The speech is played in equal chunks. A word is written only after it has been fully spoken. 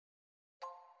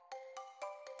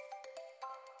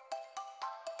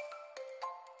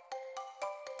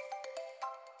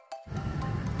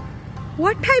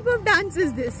What type of dance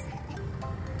is this?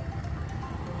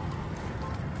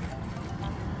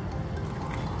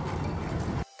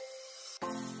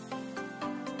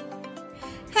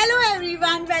 Hello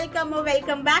everyone,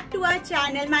 welcome back to our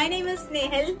channel. My name is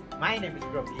Snehal. My name is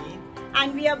Prabhal.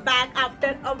 And we are back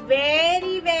after a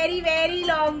very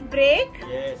long break.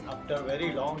 Yes, after a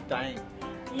very long time.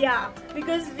 Yeah,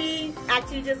 because we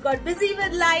actually just got busy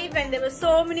with life and there were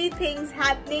so many things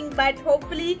happening, but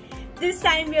hopefully this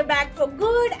time we are back for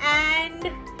good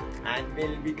and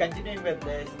we'll be continuing with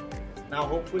this. Now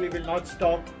hopefully we'll not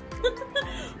stop.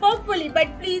 hopefully,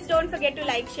 but please don't forget to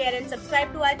like, share and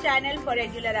subscribe to our channel for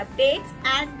regular updates.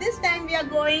 And this time we are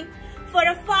going for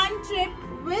a fun trip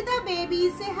with a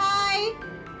baby. Say hi.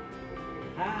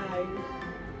 Hi.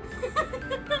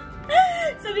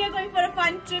 So we are going for a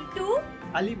fun trip to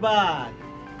Alibaug.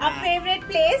 Our favorite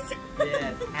place.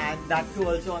 Yes, and that too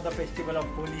also on the festival of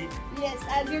Holi. Yes,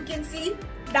 as you can see,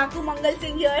 Daku Mangal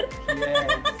Singh here. Yes.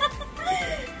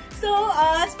 So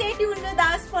stay tuned with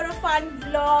us for a fun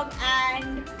vlog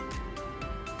and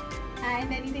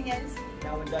anything else.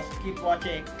 Now we'll just keep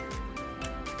watching.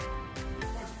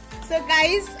 So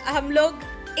guys, हम लोग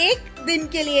एक दिन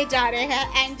के लिए जा रहे हैं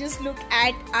and just look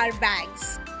at our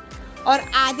bags. और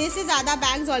आधे से ज़्यादा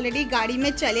bags already गाड़ी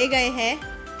में चले गए हैं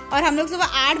और हम लोग सुबह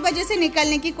 8 बजे से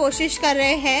निकलने की कोशिश कर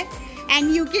रहे हैं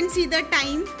and you can see the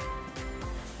time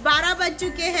 12 बज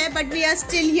चुके हैं but we are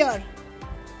still here.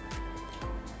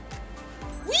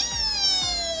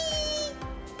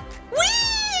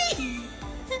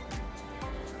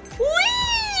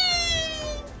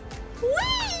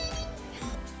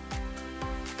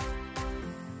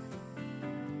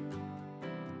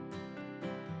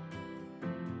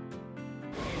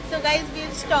 So guys,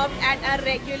 we've stopped at our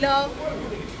regular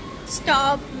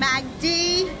stop,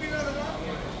 MacD.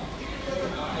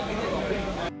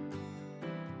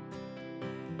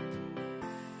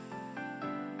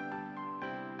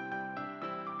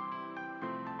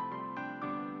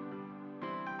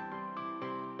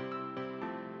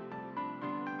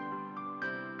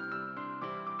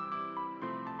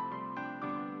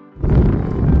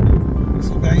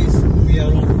 So guys, we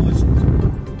are almost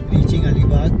reaching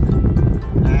Alibaug.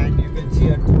 And you can see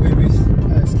our two babies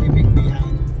sleeping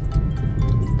behind.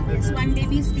 Yes, one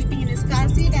baby is sleeping in his car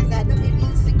seat and the other baby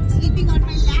is sleeping on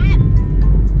my lap.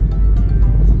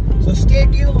 So stay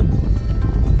tuned.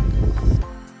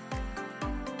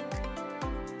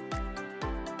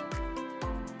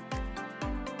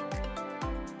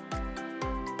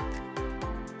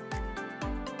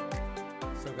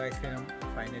 So guys, फिर हम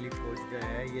finally पहुंच गए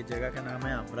हैं. ये जगह का नाम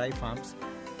है आमराई फार्म्स.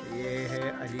 ये है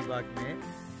अलीबाग में.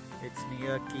 इट्स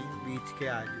नियर किंग बीच के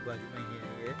आजू बाजू में ही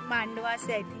है ये. मांडवा से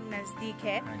आई थिंक नजदीक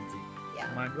है. हाँ जी.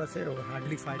 मांडवा से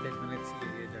हार्डली 5-10 मिनट्स ही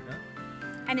है ये जगह.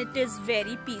 And it is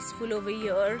very peaceful over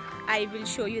here. I will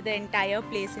show you the entire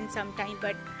place in some time,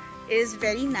 but it is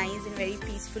very nice and very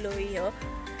peaceful over here.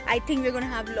 I think we're going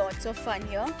to have lots of fun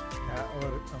here.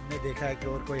 और हमने देखा है कि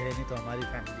और कोई है नहीं तो हमारी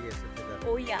फैमिली है सिर्फ इधर.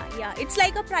 Oh yeah. It's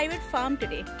like a private farm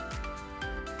today.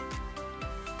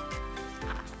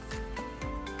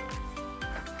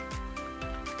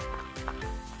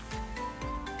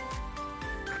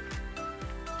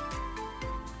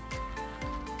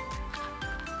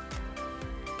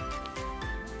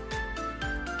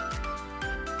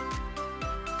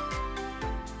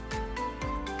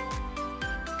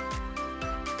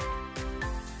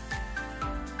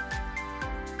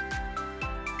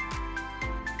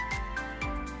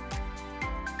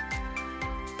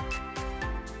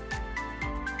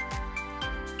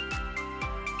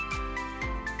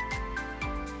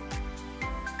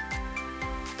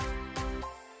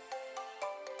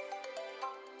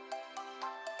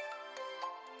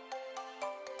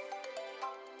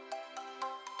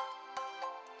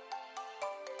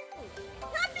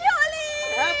 Happy Holi!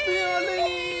 Happy Holi!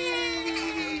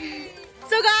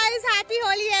 So guys, happy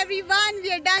Holi everyone. We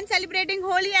are done celebrating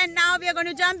Holi and now we are going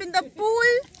to jump in the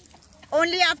pool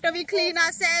only after we clean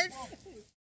ourselves.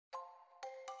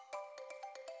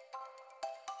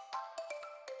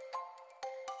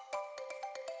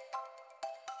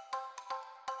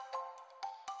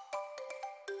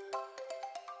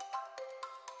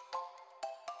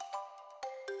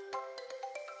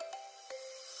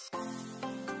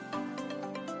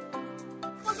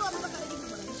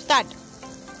 Start.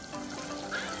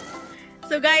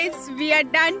 So guys, we are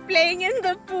done playing in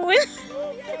the pool.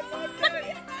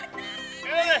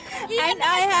 And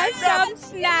I have some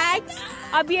snacks.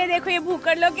 अब ये देखो ये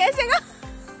भूकर लोग कैसे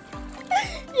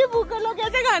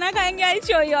खाना खाएंगे. I'll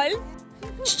show you all.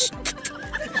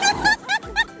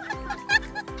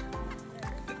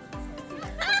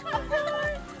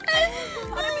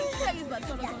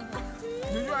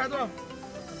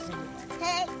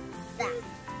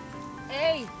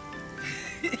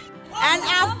 And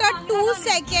after 2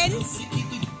 seconds,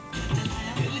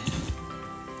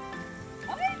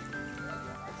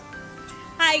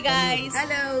 hi guys.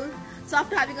 Hello. So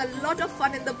after having a lot of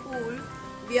fun in the pool,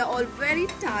 we are all very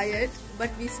tired, but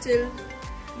we still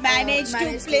managed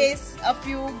to play a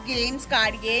few games,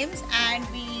 card games, and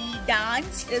we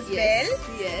danced as well.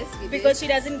 Yes, we because did.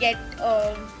 she doesn't get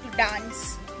to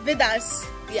dance with us.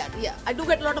 Yeah. I do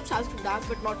get a lot of chance to dance,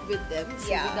 but not with them. So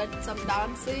Yeah. we did some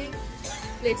dancing,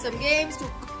 played some games,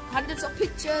 took hundreds of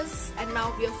pictures, and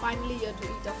now we are finally here to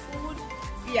eat our food.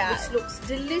 Yeah. Which looks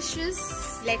delicious.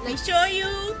 Let me show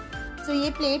you. तो ये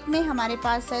plate में हमारे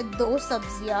पास है 2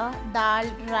 सब्जियां, दाल,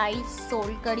 rice,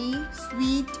 soul कड़ी,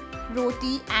 sweet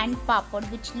roti and papad,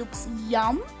 which looks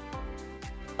yum.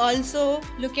 Also,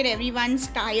 look at everyone's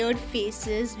tired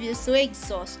faces. We are so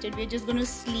exhausted. We're just going to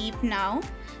sleep now.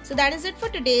 So that is it for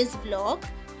today's vlog.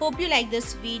 Hope you like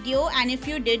this video, and if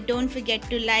you did, don't forget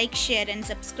to like, share and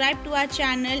subscribe to our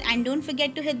channel, and don't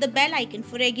forget to hit the bell icon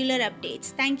for regular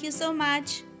updates. Thank you so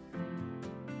much.